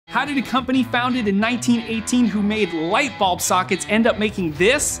How did a company founded in 1918 who made light bulb sockets end up making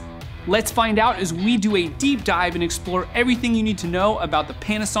this? Let's find out as we do a deep dive and explore everything you need to know about the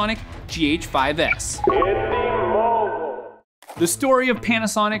Panasonic GH5s. The story of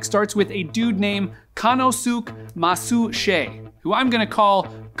Panasonic starts with a dude named Konosuke Masushie, who I'm gonna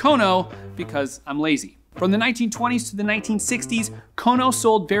call Kono because I'm lazy. From the 1920s to the 1960s, Kono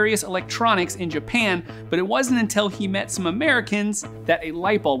sold various electronics in Japan, but it wasn't until he met some Americans that a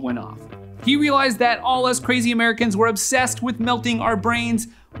light bulb went off. He realized that all us crazy Americans were obsessed with melting our brains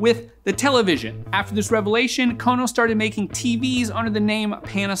with the television. After this revelation, Kono started making TVs under the name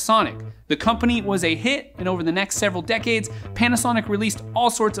Panasonic. The company was a hit, and over the next several decades, Panasonic released all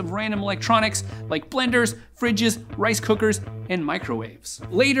sorts of random electronics like blenders, fridges, rice cookers, and microwaves.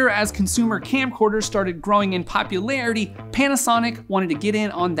 Later, as consumer camcorders started growing in popularity, Panasonic wanted to get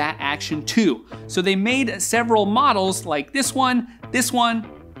in on that action too. So they made several models like this one,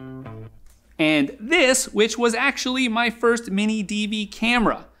 and this, which was actually my first mini DV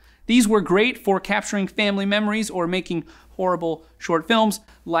camera. These were great for capturing family memories or making horrible short films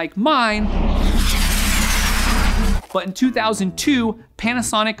like mine. But in 2002,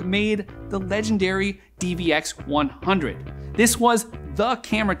 Panasonic made the legendary DVX100. This was the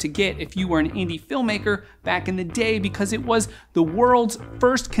camera to get if you were an indie filmmaker back in the day because it was the world's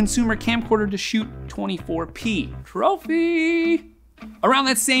first consumer camcorder to shoot 24p. Trophy! Around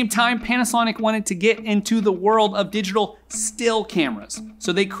that same time, Panasonic wanted to get into the world of digital still cameras,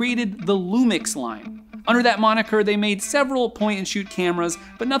 so they created the Lumix line. Under that moniker, they made several point-and-shoot cameras,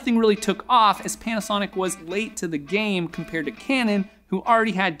 but nothing really took off as Panasonic was late to the game compared to Canon, who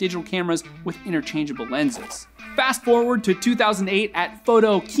already had digital cameras with interchangeable lenses. Fast forward to 2008 at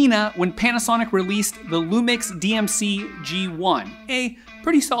Photokina when Panasonic released the Lumix DMC G1, a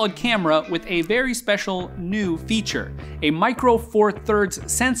pretty solid camera with a very special new feature, a micro 4/3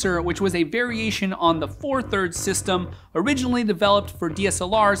 sensor, which was a variation on the 4/3 system originally developed for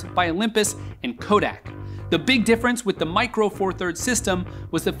DSLRs by Olympus and Kodak. The big difference with the micro 4/3 system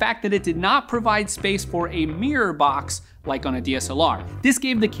was the fact that it did not provide space for a mirror box like on a DSLR. This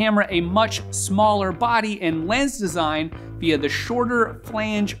gave the camera a much smaller body and lens design via the shorter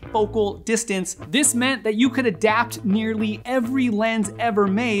flange focal distance. This meant that you could adapt nearly every lens ever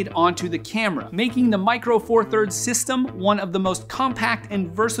made onto the camera, making the micro 4/3 system one of the most compact and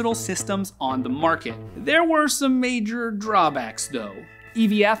versatile systems on the market. There were some major drawbacks though.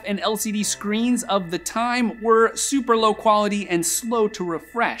 EVF and LCD screens of the time were super low quality and slow to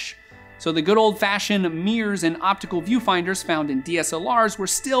refresh. So the good old-fashioned mirrors and optical viewfinders found in DSLRs were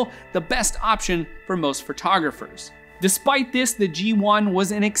still the best option for most photographers. Despite this, the G1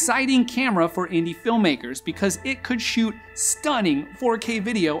 was an exciting camera for indie filmmakers because it could shoot stunning 4K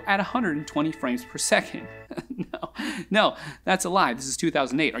video at 120 frames per second. No, that's a lie. This is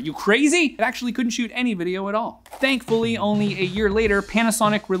 2008. Are you crazy? It actually couldn't shoot any video at all. Thankfully, only a year later,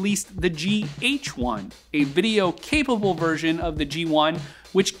 Panasonic released the GH1, a video-capable version of the G1,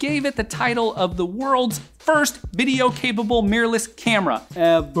 which gave it the title of the world's first video-capable mirrorless camera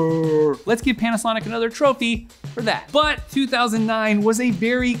ever. Let's give Panasonic another trophy for that. But 2009 was a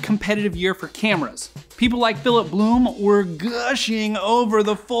very competitive year for cameras. People like Philip Bloom were gushing over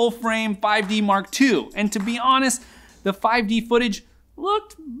the full-frame 5D Mark II, and to be honest, the 5D footage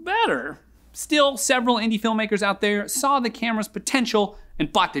looked better. Still, several indie filmmakers out there saw the camera's potential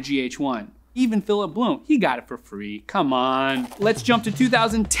and bought the GH1. Even Philip Bloom, he got it for free, come on. Let's jump to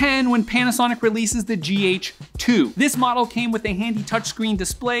 2010 when Panasonic releases the GH2. This model came with a handy touchscreen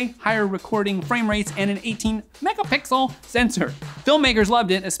display, higher recording frame rates, and an 18 megapixel sensor. Filmmakers loved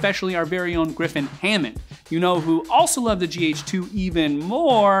it, especially our very own Griffin Hammond. You know who also loved the GH2 even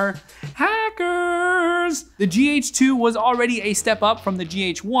more? Hackers! The GH2 was already a step up from the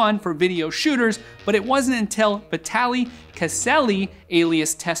GH1 for video shooters, but it wasn't until Vitaly Caselli,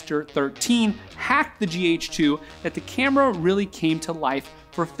 alias Tester13, hacked the GH2 that the camera really came to life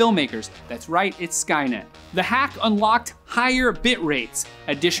for filmmakers. That's right, it's Skynet. The hack unlocked higher bit rates,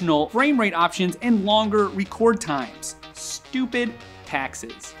 additional frame rate options, and longer record times. Stupid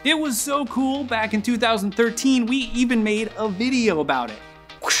taxes. It was so cool back in 2013, we even made a video about it.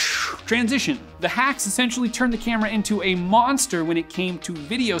 Transition. The hacks essentially turned the camera into a monster when it came to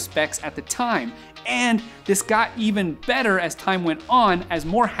video specs at the time. And this got even better as time went on as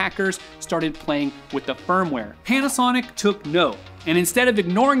more hackers started playing with the firmware. Panasonic took note, and instead of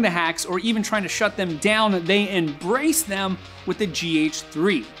ignoring the hacks or even trying to shut them down, they embraced them with the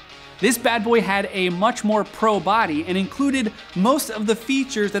GH3. This bad boy had a much more pro body and included most of the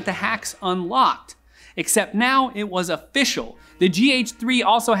features that the hacks unlocked. Except now it was official. The GH3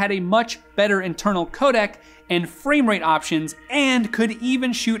 also had a much better internal codec and frame rate options, and could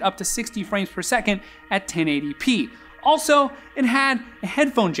even shoot up to 60 frames per second at 1080p. Also, it had a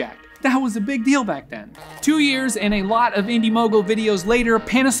headphone jack. That was a big deal back then. 2 years and a lot of Indy Mogul videos later,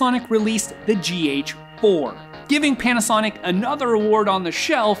 Panasonic released the GH4, giving Panasonic another award on the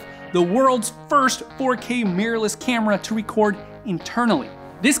shelf, the world's first 4K mirrorless camera to record internally.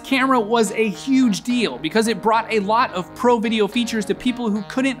 This camera was a huge deal because it brought a lot of pro video features to people who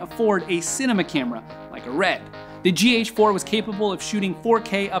couldn't afford a cinema camera, like a Red. The GH4 was capable of shooting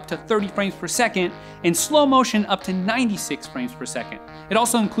 4K up to 30 frames per second and slow motion up to 96 frames per second. It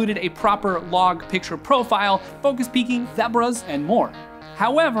also included a proper log picture profile, focus peaking, zebras, and more.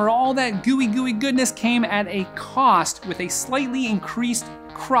 However, all that gooey goodness came at a cost, with a slightly increased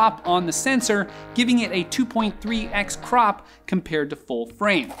crop on the sensor, giving it a 2.3x crop compared to full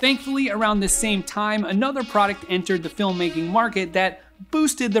frame. Thankfully, around this same time, another product entered the filmmaking market that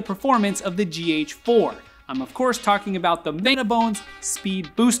boosted the performance of the GH4. I'm of course talking about the Metabones Speed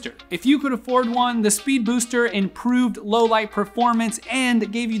Booster. If you could afford one, the Speed Booster improved low light performance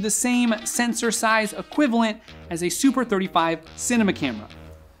and gave you the same sensor size equivalent as a Super 35 cinema camera.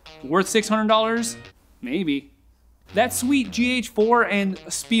 Worth $600? Maybe. That sweet GH4 and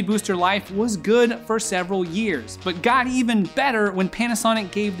Speed Booster life was good for several years, but got even better when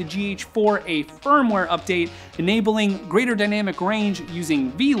Panasonic gave the GH4 a firmware update enabling greater dynamic range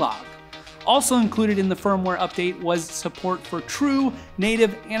using V-Log. Also included in the firmware update was support for true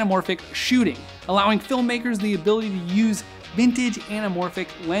native anamorphic shooting, allowing filmmakers the ability to use vintage anamorphic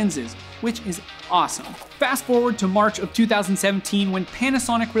lenses, which is awesome. Fast forward to March of 2017 when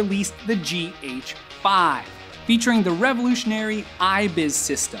Panasonic released the GH5, featuring the revolutionary IBIS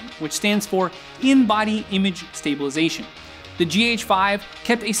system, which stands for In-Body Image Stabilization. The GH5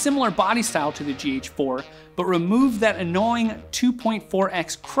 kept a similar body style to the GH4, but removed that annoying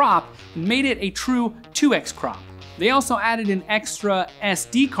 2.4x crop and made it a true 2x crop. They also added an extra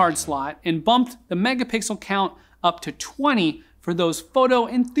SD card slot and bumped the megapixel count up to 20 for those photo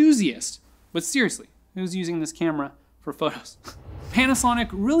enthusiasts. But seriously, who's using this camera for photos? Panasonic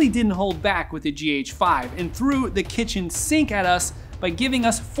really didn't hold back with the GH5 and threw the kitchen sink at us by giving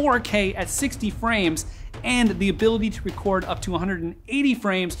us 4K at 60 frames and the ability to record up to 180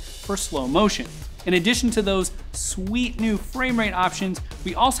 frames for slow motion. In addition to those sweet new frame rate options,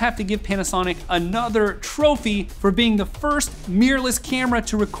 we also have to give Panasonic another trophy for being the first mirrorless camera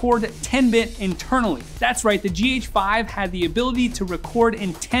to record 10-bit internally. That's right, the GH5 had the ability to record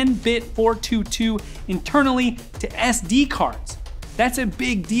in 10-bit 422 internally to SD cards. That's a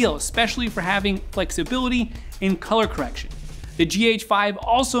big deal, especially for having flexibility in color correction. The GH5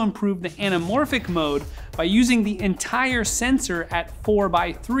 also improved the anamorphic mode by using the entire sensor at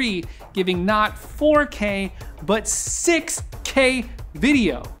 4:3, giving not 4K, but 6K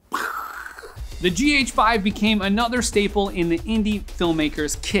video. The GH5 became another staple in the Indy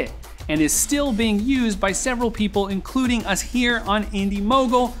filmmaker's kit and is still being used by several people, including us here on Indy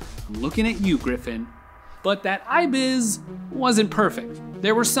Mogul. I'm looking at you, Griffin. But that IBIS wasn't perfect.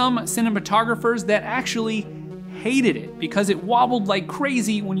 There were some cinematographers that actually hated it because it wobbled like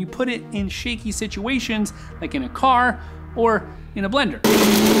crazy when you put it in shaky situations like in a car or in a blender.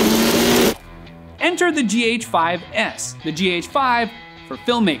 Enter the GH5s, the GH5 for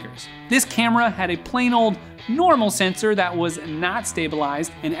filmmakers. This camera had a plain old normal sensor that was not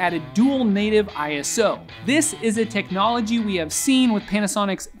stabilized and added dual native ISO. This is a technology we have seen with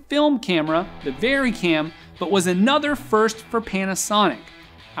Panasonic's film camera, the VariCam, but was another first for Panasonic.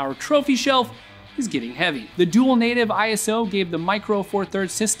 Our trophy shelf is getting heavy. The dual native ISO gave the Micro Four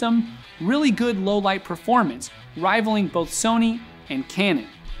Thirds system really good low light performance, rivaling both Sony and Canon.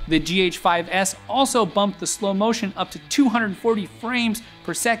 The GH5s also bumped the slow motion up to 240 frames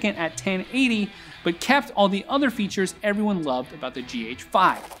per second at 1080, but kept all the other features everyone loved about the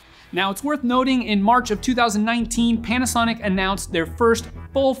GH5. Now it's worth noting, in March of 2019, Panasonic announced their first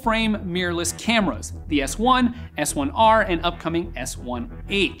full-frame mirrorless cameras, the S1, S1R, and upcoming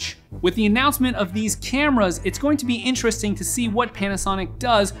S1H. With the announcement of these cameras, it's going to be interesting to see what Panasonic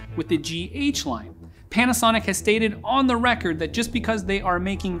does with the GH line. Panasonic has stated on the record that just because they are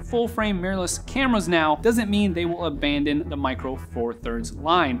making full-frame mirrorless cameras now doesn't mean they will abandon the Micro Four Thirds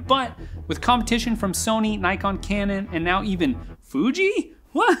line. But with competition from Sony, Nikon, Canon, and now even Fuji?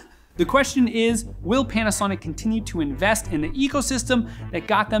 What? The question is, will Panasonic continue to invest in the ecosystem that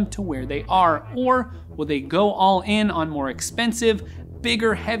got them to where they are, or will they go all in on more expensive,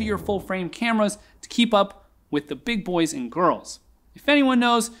 bigger, heavier full-frame cameras to keep up with the big boys and girls? If anyone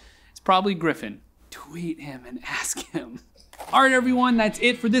knows, it's probably Griffin. Tweet him and ask him. All right, everyone, that's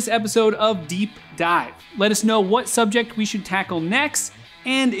it for this episode of Deep Dive. Let us know what subject we should tackle next,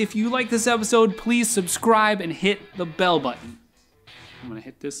 And if you like this episode, please subscribe and hit the bell button. I'm gonna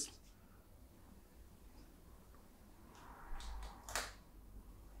hit this.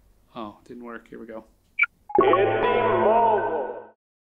 Oh, didn't work. Here we go.